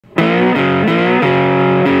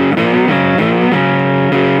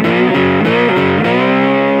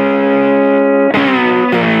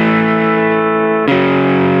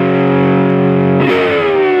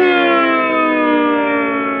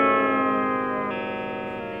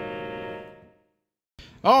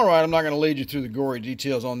Alright, I'm not going to lead you through the gory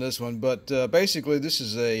details on this one, but basically this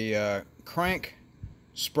is a crank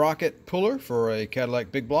sprocket puller for a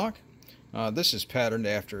Cadillac big block. This is patterned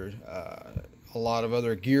after a lot of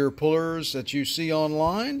other gear pullers that you see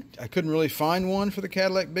online. I couldn't really find one for the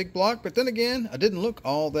Cadillac big block, but then again, I didn't look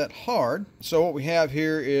all that hard. So what we have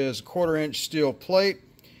here is a 1/4 inch steel plate,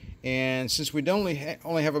 and since we only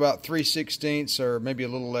have about 3/16 or maybe a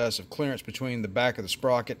little less of clearance between the back of the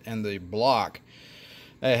sprocket and the block,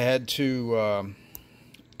 I had to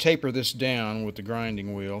taper this down with the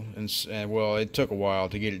grinding wheel, and well, it took a while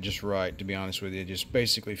to get it just right, to be honest with you. Just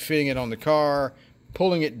basically fitting it on the car,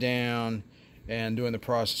 pulling it down, and doing the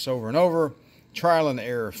process over and over. Trial and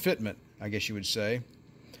error fitment, I guess you would say.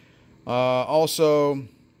 Also,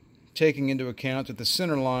 taking into account that the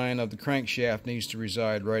center line of the crankshaft needs to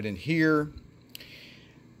reside right in here,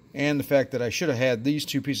 and the fact that I should have had these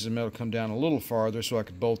two pieces of metal come down a little farther so I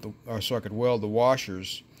could weld the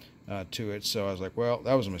washers to it. So I was like, well,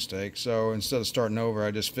 that was a mistake. So instead of starting over,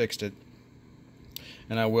 I just fixed it,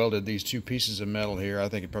 and I welded these two pieces of metal here. I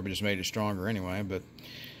think it probably just made it stronger anyway, but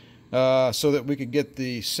so that we could get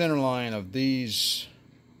the center line of these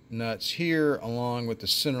nuts here along with the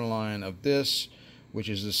center line of this, which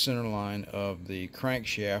is the center line of the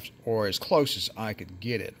crankshaft, or as close as I could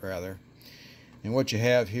get it, rather. And what you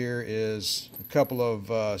have here is a couple of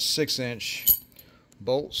 6-inch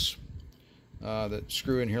bolts that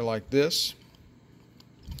screw in here like this,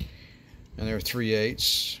 and they're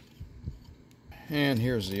 3/8. And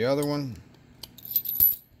here's the other one.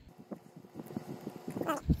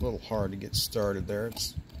 A little hard to get started there.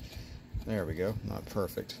 There we go, not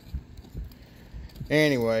perfect.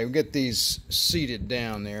 Anyway, we get these seated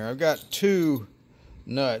down there. I've got 2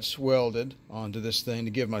 nuts welded onto this thing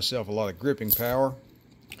to give myself a lot of gripping power.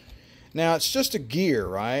 Now, it's just a gear,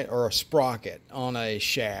 right, or a sprocket on a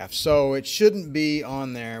shaft, so it shouldn't be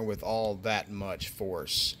on there with all that much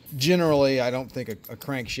force. Generally, I don't think a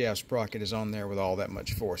crankshaft sprocket is on there with all that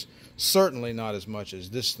much force. Certainly not as much as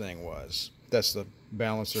this thing was. That's the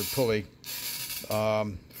balancer pulley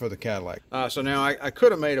for the Cadillac. So now I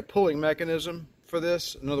could have made a pulling mechanism for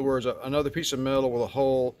this. In other words, another piece of metal with a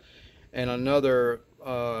hole and another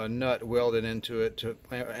nut welded into it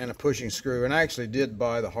and a pushing screw. And I actually did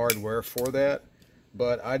buy the hardware for that,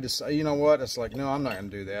 but I just, you know what, it's like, no, I'm not going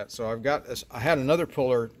to do that. So I've got this. I had another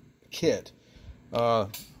puller kit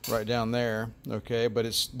right down there, okay, but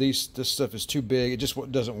this stuff is too big. It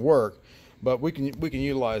just doesn't work. But we can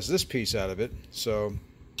utilize this piece out of it. So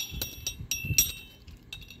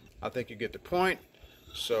I think you get the point.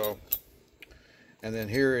 So, and then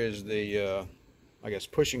here is the I guess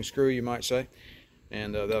pushing screw, you might say,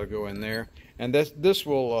 and that'll go in there. And this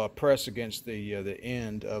will press against the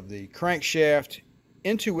end of the crankshaft,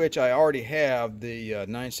 into which I already have the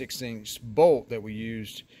 9/16 bolt that we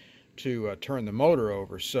used to turn the motor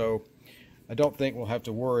over. So I don't think we'll have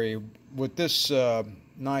to worry with this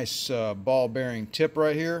nice ball bearing tip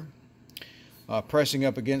right here pressing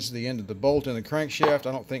up against the end of the bolt in the crankshaft.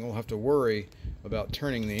 I don't think we'll have to worry about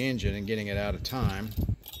turning the engine and getting it out of time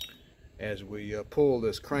as we pull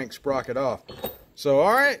this crank sprocket off. So,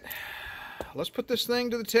 all right, let's put this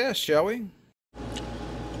thing to the test, shall we?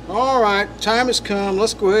 All right, time has come.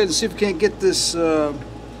 Let's go ahead and see if we can't get this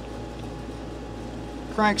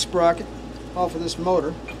crank sprocket off of this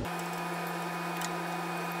motor.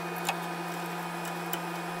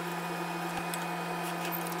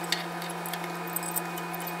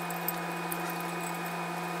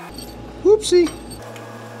 Whoopsie.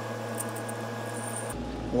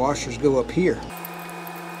 Washers go up here.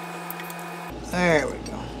 There we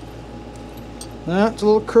go. That's a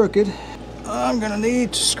little crooked. I'm going to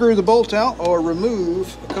need to screw the bolt out or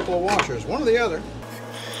remove a couple of washers, one or the other.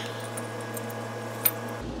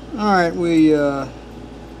 Alright, we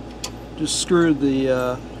just screwed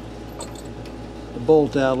the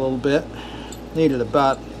bolt out a little bit. Needed a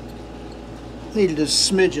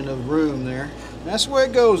smidgen of room there. That's the way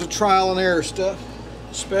it goes with trial and error stuff,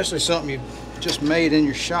 especially something you just made in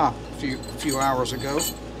your shop a few hours ago.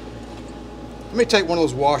 Let me take one of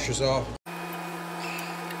those washers off.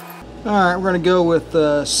 Alright, we're going to go with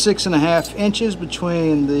 6.5 inches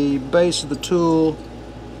between the base of the tool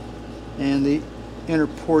and the inner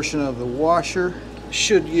portion of the washer.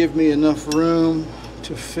 Should give me enough room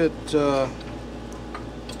to fit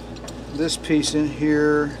this piece in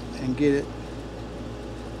here and get it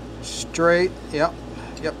straight. Yep.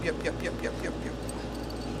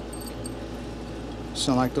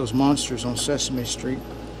 Sound like those monsters on Sesame Street.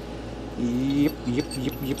 Yep.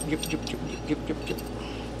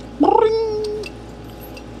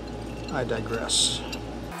 I digress.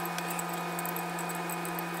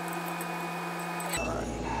 All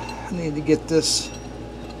right. I need to get this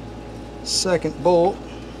second bolt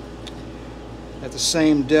at the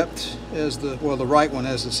same depth as the, well, the right one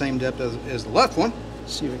has the same depth as the left one.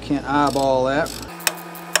 See if I can't eyeball that.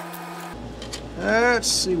 Let's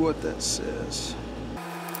see what that says.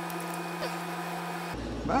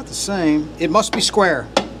 About the same. It must be square.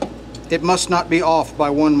 It must not be off by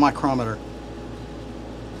 1 micrometer.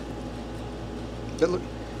 Does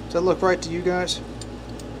that look right to you guys?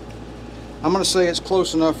 I'm going to say it's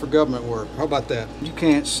close enough for government work. How about that? You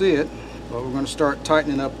can't see it, but we're going to start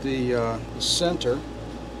tightening up the center.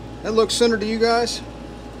 That looks centered to you guys?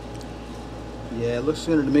 Yeah, it looks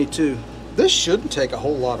centered to me too. This shouldn't take a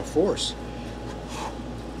whole lot of force.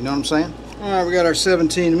 You know what I'm saying? All right, we got our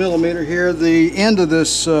 17 millimeter here. The end of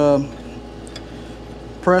this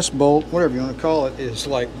press bolt, whatever you want to call it, is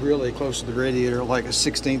like really close to the radiator, like a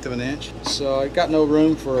 1/16 of an inch. So I got no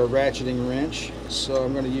room for a ratcheting wrench, so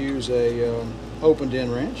I'm going to use a opened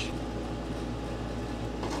end wrench.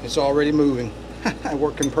 It's already moving,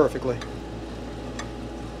 working perfectly.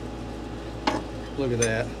 Look at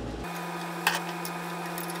that.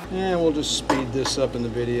 And we'll just speed this up in the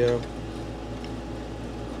video.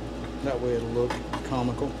 That way it'll look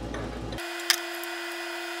comical.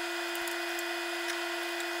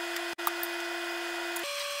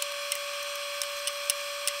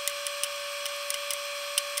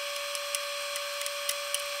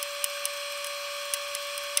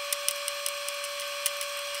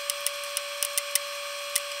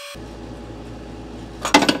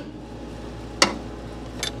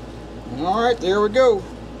 All right, there we go.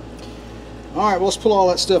 All right, well, let's pull all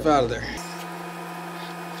that stuff out of there.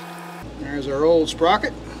 There's our old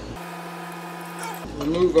sprocket.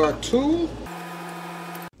 Remove our tool.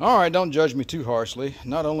 All right, don't judge me too harshly.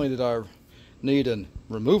 Not only did I need a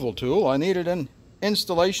removal tool, I needed an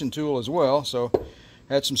installation tool as well. So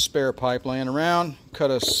I had some spare pipe laying around,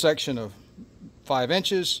 cut a section of 5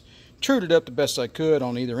 inches, trued it up the best I could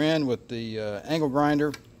on either end with the angle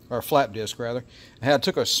grinder, or flap disc rather. I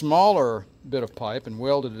took a smaller bit of pipe and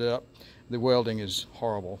welded it up. The welding is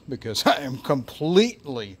horrible because I am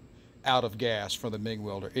completely out of gas for the MIG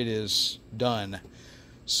welder. It is done.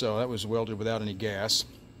 So that was welded without any gas,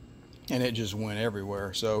 and it just went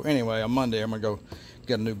everywhere. So anyway, on Monday I'm gonna go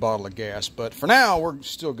get a new bottle of gas, but for now we're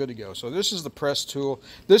still good to go. So this is the press tool.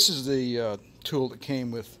 This is the tool that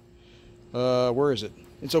came with, where is it?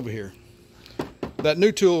 It's over here. That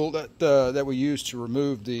new tool that we use to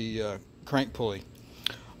remove the crank pulley.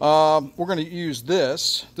 We're going to use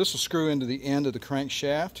this. This will screw into the end of the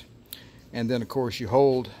crankshaft, and then of course you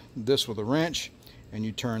hold this with a wrench and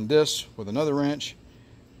you turn this with another wrench,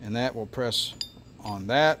 and that will press on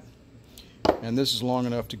that. And this is long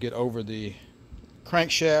enough to get over the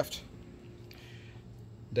crankshaft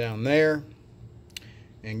down there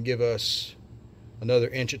and give us another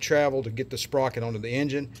inch of travel to get the sprocket onto the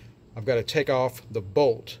engine. I've got to take off the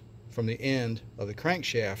bolt from the end of the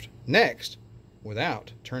crankshaft next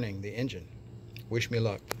without turning the engine. Wish me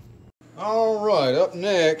luck. All right, up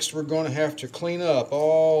next we're going to have to clean up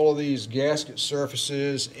all of these gasket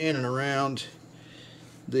surfaces in and around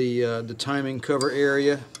the timing cover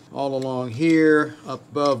area, all along here, up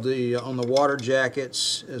above the on the water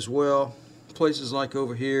jackets as well, places like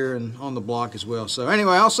over here and on the block as well. So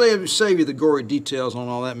anyway, I'll save you the gory details on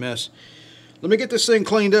all that mess. Let me get this thing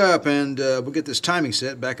cleaned up, and we'll get this timing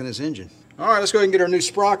set back in this engine. All right, let's go ahead and get our new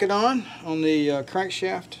sprocket on the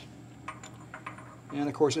crankshaft. And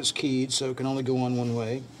of course it's keyed, so it can only go on one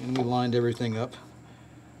way. And we lined everything up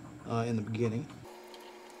in the beginning.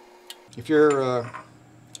 If you're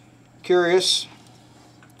curious,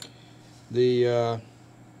 the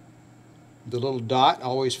little dot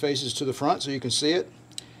always faces to the front so you can see it.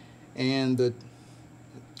 And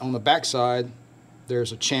on the back side,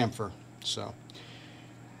 there's a chamfer. So,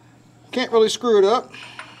 can't really screw it up.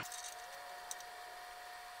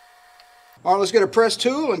 All right, let's get a press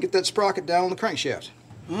tool and get that sprocket down on the crankshaft.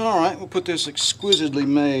 All right, we'll put this exquisitely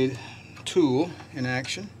made tool in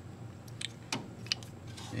action.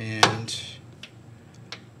 And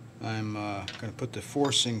I'm going to put the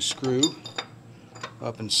forcing screw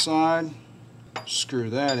up inside,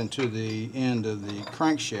 screw that into the end of the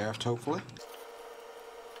crankshaft, hopefully.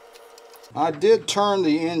 I did turn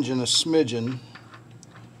the engine a smidgen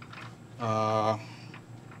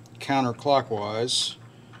counterclockwise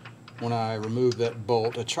when I removed that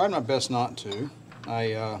bolt. I tried my best not to.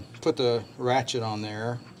 I put the ratchet on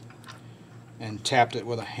there and tapped it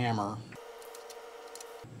with a hammer,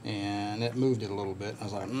 and it moved it a little bit. I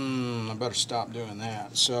was like, I better stop doing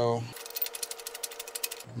that. So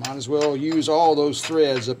might as well use all those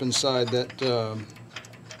threads up inside that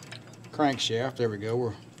crankshaft. There we go.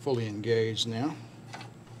 We're fully engaged now.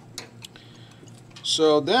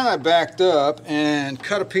 So then I backed up and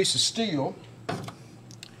cut a piece of steel,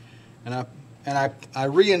 and I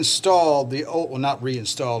reinstalled the old, well, not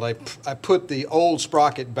reinstalled, I put the old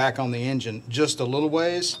sprocket back on the engine just a little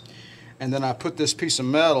ways, and then I put this piece of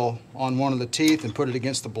metal on one of the teeth and put it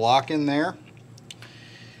against the block in there.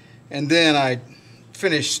 And then I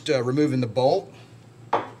finished removing the bolt,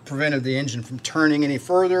 prevented the engine from turning any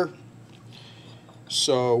further.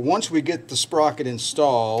 So once we get the sprocket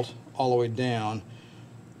installed all the way down,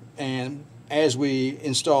 and as we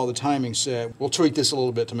install the timing set, we'll tweak this a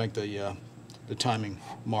little bit to make the timing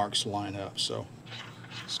marks line up. So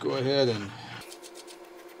let's go ahead and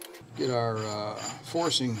get our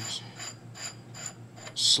forcing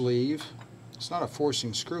sleeve. It's not a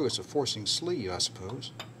forcing screw, it's a forcing sleeve, I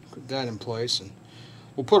suppose. Put that in place, and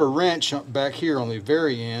we'll put a wrench back here on the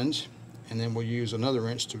very end, and then we'll use another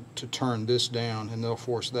wrench to turn this down, and they'll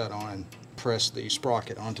force that on and press the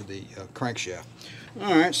sprocket onto the crankshaft.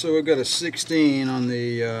 Alright, so we've got a 16 on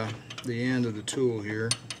the end of the tool here,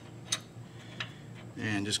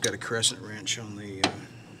 and just got a crescent wrench on the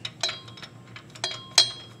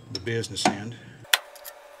business end.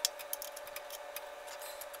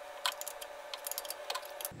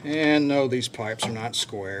 And no, these pipes are not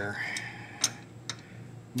square,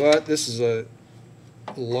 but this is a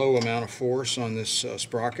low amount of force on this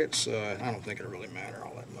sprocket, so I don't think it'll really matter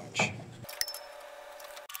all that much.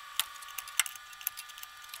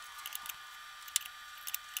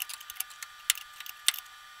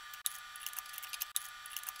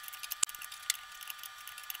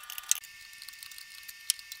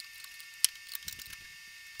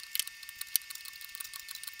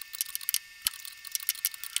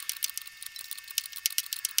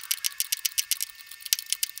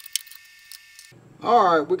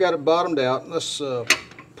 Alright, we got it bottomed out. Let's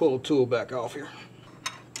pull the tool back off here.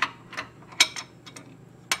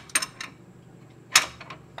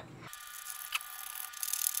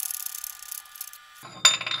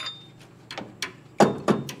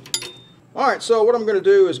 Alright, so what I'm going to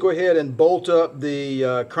do is go ahead and bolt up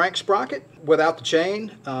the crank sprocket without the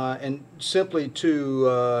chain, and simply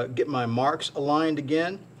to get my marks aligned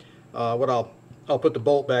again. I'll put the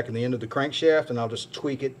bolt back in the end of the crankshaft, and I'll just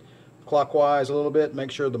tweak it clockwise a little bit,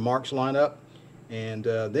 make sure the marks line up, and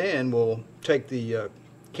then we'll take the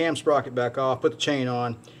cam sprocket back off, put the chain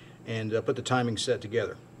on, and put the timing set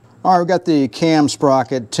together. All right, we've got the cam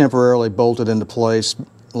sprocket temporarily bolted into place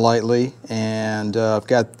lightly, and I've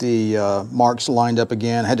got the marks lined up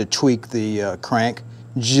again. I had to tweak the crank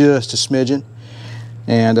just a smidgen,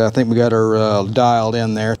 and I think we got her dialed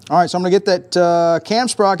in there. All right, so I'm going to get that cam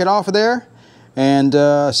sprocket off of there and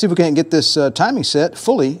see if we can't get this timing set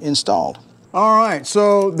fully installed. All right,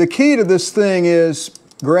 so the key to this thing is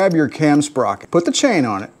grab your cam sprocket, put the chain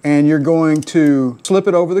on it, and you're going to slip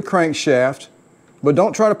it over the crankshaft, but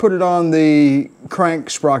don't try to put it on the crank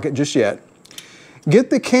sprocket just yet.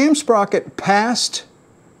 Get the cam sprocket past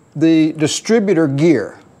the distributor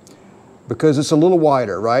gear because it's a little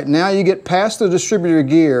wider, right? Now you get past the distributor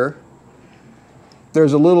gear,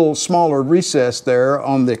 there's a little smaller recess there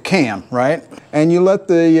on the cam, right? And you let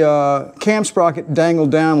the cam sprocket dangle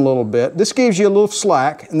down a little bit. This gives you a little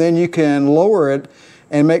slack, and then you can lower it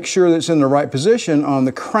and make sure that it's in the right position on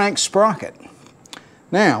the crank sprocket.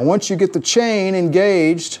 Now, once you get the chain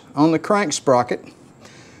engaged on the crank sprocket,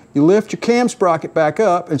 you lift your cam sprocket back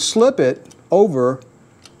up and slip it over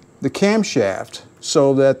the camshaft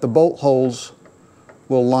so that the bolt holes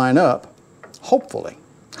will line up, hopefully.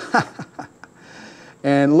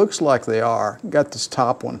 And looks like they are. Got this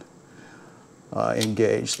top one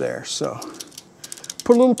engaged there. So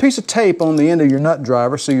put a little piece of tape on the end of your nut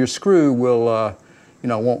driver so your screw will,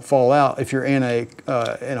 won't fall out if you're in a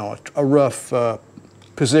rough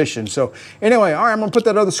position. So anyway, all right, I'm gonna put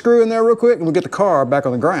that other screw in there real quick, and we'll get the car back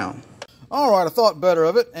on the ground. All right, I thought better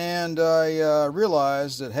of it, and I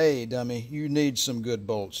realized that, hey, dummy, you need some good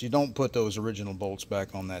bolts. You don't put those original bolts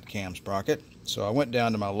back on that cam sprocket. So I went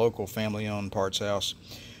down to my local family-owned parts house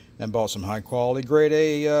and bought some high-quality grade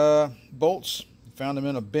A bolts. Found them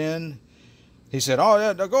in a bin. He said, oh,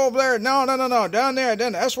 yeah, go over there. No, down there.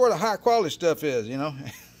 That's where the high-quality stuff is, you know.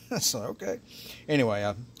 So, okay. Anyway,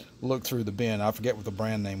 I looked through the bin. I forget what the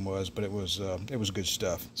brand name was, but it was good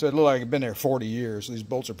stuff. So it looked like it'd been there 40 years. These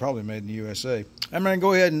bolts are probably made in the USA. I'm going to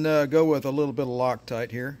go ahead and go with a little bit of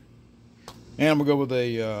Loctite here. And we'll go with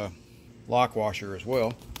a lock washer as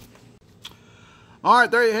well. All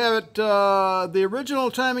right, there you have it. The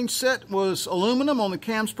original timing set was aluminum on the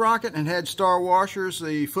cam sprocket and had star washers.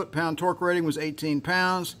 The foot-pound torque rating was 18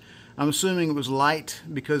 pounds. I'm assuming it was light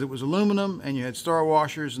because it was aluminum and you had star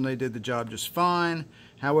washers and they did the job just fine.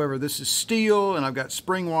 However, this is steel and I've got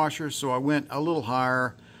spring washers, so I went a little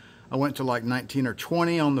higher. I went to like 19 or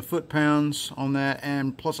 20 on the foot-pounds on that,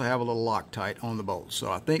 and plus I have a little Loctite on the bolts. So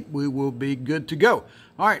I think we will be good to go.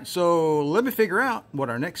 All right, so let me figure out what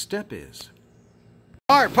our next step is.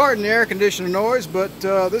 All right, pardon the air conditioner noise, but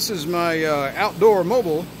this is my outdoor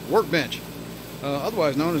mobile workbench,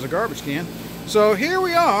 otherwise known as a garbage can. So here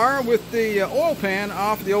we are with the oil pan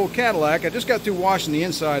off the old Cadillac. I just got through washing the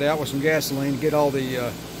inside out with some gasoline to get all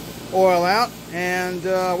the oil out. And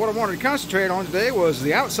what I wanted to concentrate on today was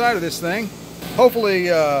the outside of this thing. Hopefully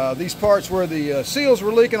these parts where the seals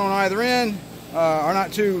were leaking on either end are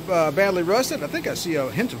not too badly rusted. I think I see a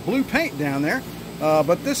hint of blue paint down there.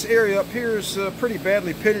 But this area up here is pretty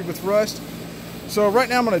badly pitted with rust. So right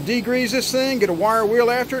now I'm going to degrease this thing, get a wire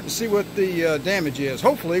wheel after it, and see what the damage is.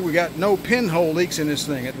 Hopefully we got no pinhole leaks in this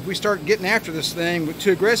thing. If we start getting after this thing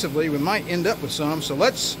too aggressively, we might end up with some. So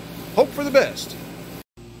let's hope for the best.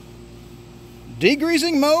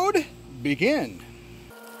 Degreasing mode, begin.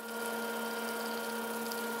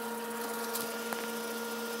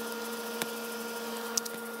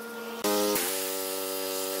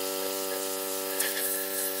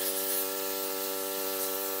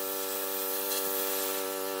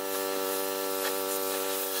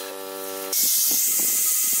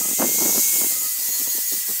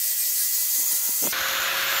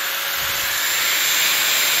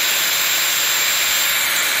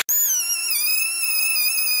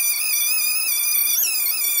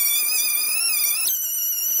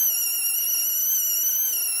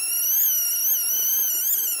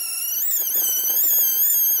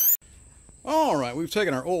 All right, we've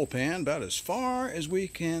taken our oil pan about as far as we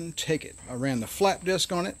can take it. I ran the flap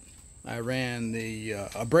disc on it. I ran the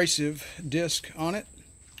abrasive disc on it.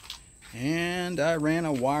 And I ran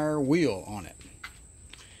a wire wheel on it.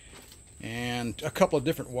 And a couple of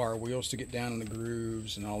different wire wheels to get down in the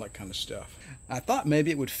grooves and all that kind of stuff. I thought maybe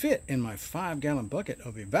it would fit in my 5-gallon bucket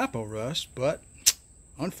of evapo-rust, but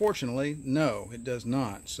unfortunately, no, it does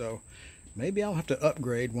not. So maybe I'll have to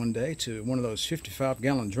upgrade one day to one of those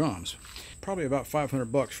 55-gallon drums. Probably about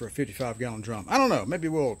 $500 for a 55-gallon drum. I don't know. Maybe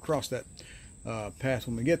we'll cross that path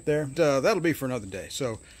when we get there. That'll be for another day.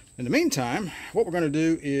 So in the meantime, what we're going to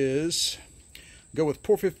do is go with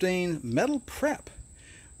Pour 15 metal prep,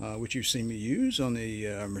 which you've seen me use on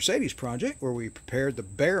the Mercedes project, where we prepared the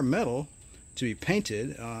bare metal to be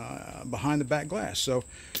painted behind the back glass. So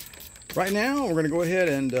right now, we're going to go ahead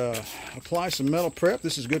and apply some metal prep.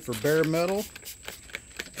 This is good for bare metal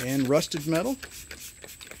and rusted metal.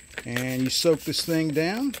 And you soak this thing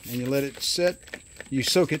down, and you let it set. You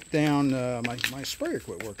soak it down. My sprayer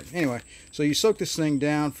quit working. Anyway, so you soak this thing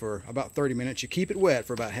down for about 30 minutes. You keep it wet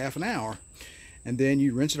for about half an hour, and then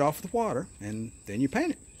you rinse it off with water, and then you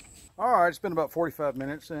paint it. All right, it's been about 45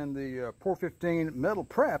 minutes, and the Pour 15 metal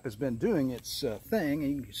prep has been doing its thing.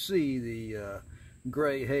 And you can see the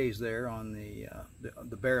gray haze there on the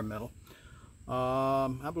bare metal.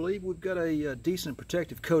 I believe we've got a decent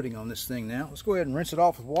protective coating on this thing now. Let's go ahead and rinse it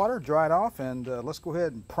off with water, dry it off, and let's go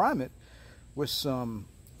ahead and prime it with some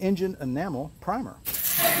engine enamel primer.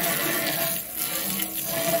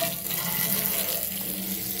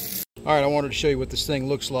 All right, I wanted to show you what this thing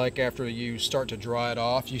looks like after you start to dry it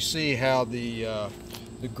off. You see how the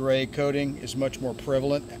gray coating is much more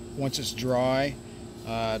prevalent once it's dry.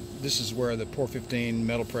 This is where the Pour 15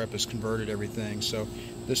 metal prep has converted everything. So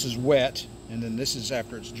this is wet, and then this is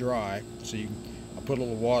after it's dry. So I'll put a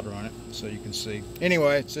little water on it so you can see.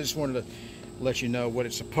 Anyway, so I just wanted to let you know what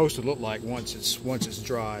it's supposed to look like once it's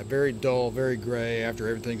dry. Very dull, very gray after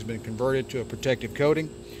everything's been converted to a protective coating.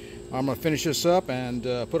 I'm going to finish this up and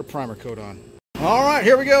put a primer coat on. All right,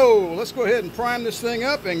 here we go. Let's go ahead and prime this thing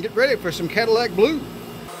up and get ready for some Cadillac blue.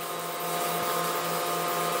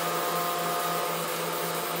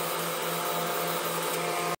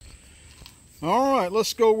 All right,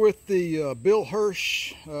 let's go with the Bill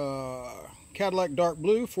Hirsch Cadillac Dark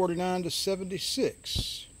Blue 49 to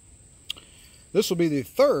 76. This will be the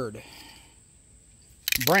third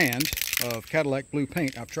brand of Cadillac blue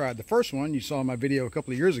paint I've tried. The first one you saw in my video a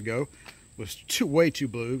couple of years ago was way too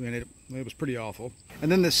blue, and it was pretty awful.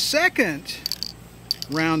 And then the second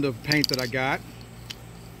round of paint that I got,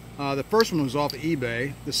 the first one was off of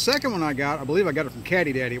eBay. The second one I believe I got it from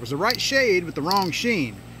Caddy Daddy. It was the right shade with the wrong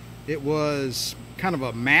sheen. It was kind of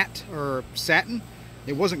a matte or satin.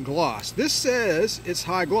 It wasn't gloss. This says it's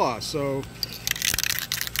high gloss, so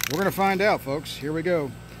we're gonna find out, folks. Here we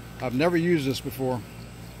go. I've never used this before.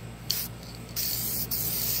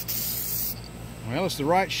 Well, it's the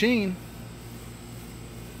right sheen.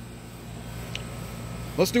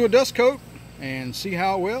 let's do a dust coat and see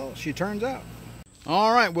how well she turns out.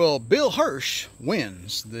 All right, well, Bill Hirsch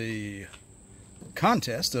wins the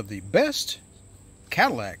contest of the best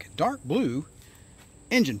Cadillac dark blue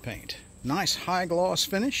engine paint. Nice high gloss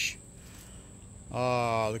finish.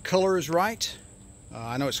 The color is right.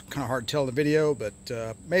 I know it's kind of hard to tell in the video, but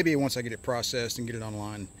maybe once I get it processed and get it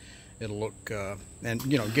online, it'll look, and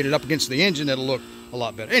you know, get it up against the engine, it'll look a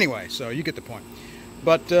lot better. Anyway, so you get the point.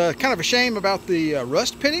 But kind of a shame about the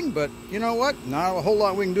rust pitting, but you know what? Not a whole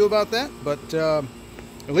lot we can do about that, but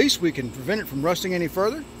at least we can prevent it from rusting any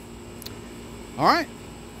further. All right,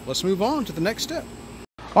 let's move on to the next step.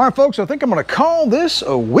 All right, folks, I think I'm going to call this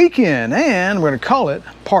a weekend, and we're going to call it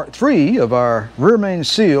part 3 of our rear main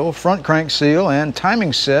seal, front crank seal, and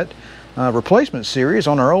timing set replacement series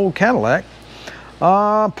on our old Cadillac.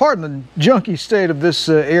 Pardon the junky state of this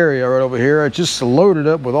area right over here. It's just loaded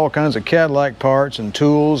up with all kinds of Cadillac parts and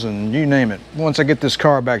tools and you name it. Once I get this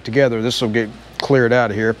car back together, this will get cleared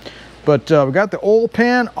out of here. But we got the oil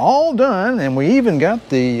pan all done, and we even got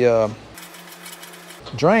the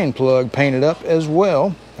drain plug painted up as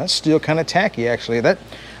well. That's still kind of tacky, actually. That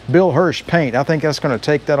Bill Hirsch paint, I think that's going to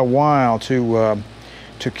take that a while to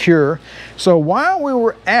cure. So while we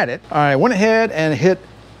were at it, I went ahead and hit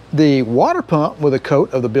the water pump with a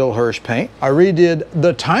coat of the Bill Hirsch paint. I redid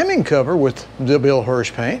the timing cover with the Bill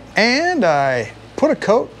Hirsch paint, and I put a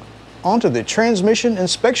coat onto the transmission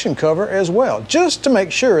inspection cover as well, just to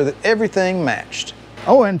make sure that everything matched.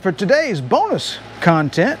 Oh, and for today's bonus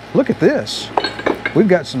content, look at this. We've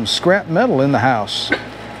got some scrap metal in the house.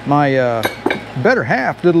 My better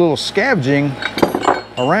half did a little scavenging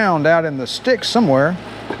around out in the sticks somewhere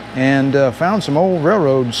and found some old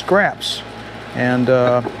railroad scraps. And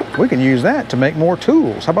we can use that to make more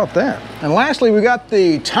tools. How about that? And lastly, we got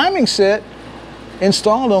the timing set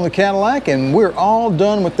installed on the Cadillac, and we're all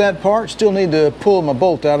done with that part. Still need to pull my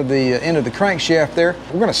bolt out of the end of the crankshaft there.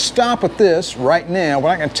 We're going to stop with this right now. We're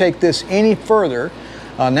not going to take this any further.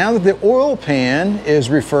 Now that the oil pan is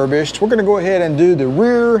refurbished, we're going to go ahead and do the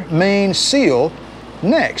rear main seal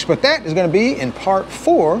next, but that is going to be in part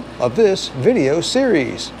 4 of this video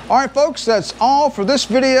series. All right, folks, that's all for this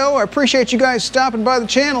video. I appreciate you guys stopping by the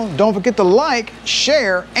channel. Don't forget to like,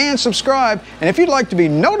 share, and subscribe. And if you'd like to be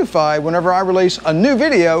notified whenever I release a new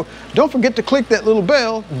video, don't forget to click that little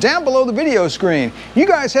bell down below the video screen. You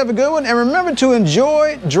guys have a good one, and remember to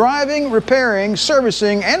enjoy driving, repairing,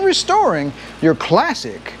 servicing, and restoring your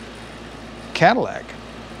classic Cadillac.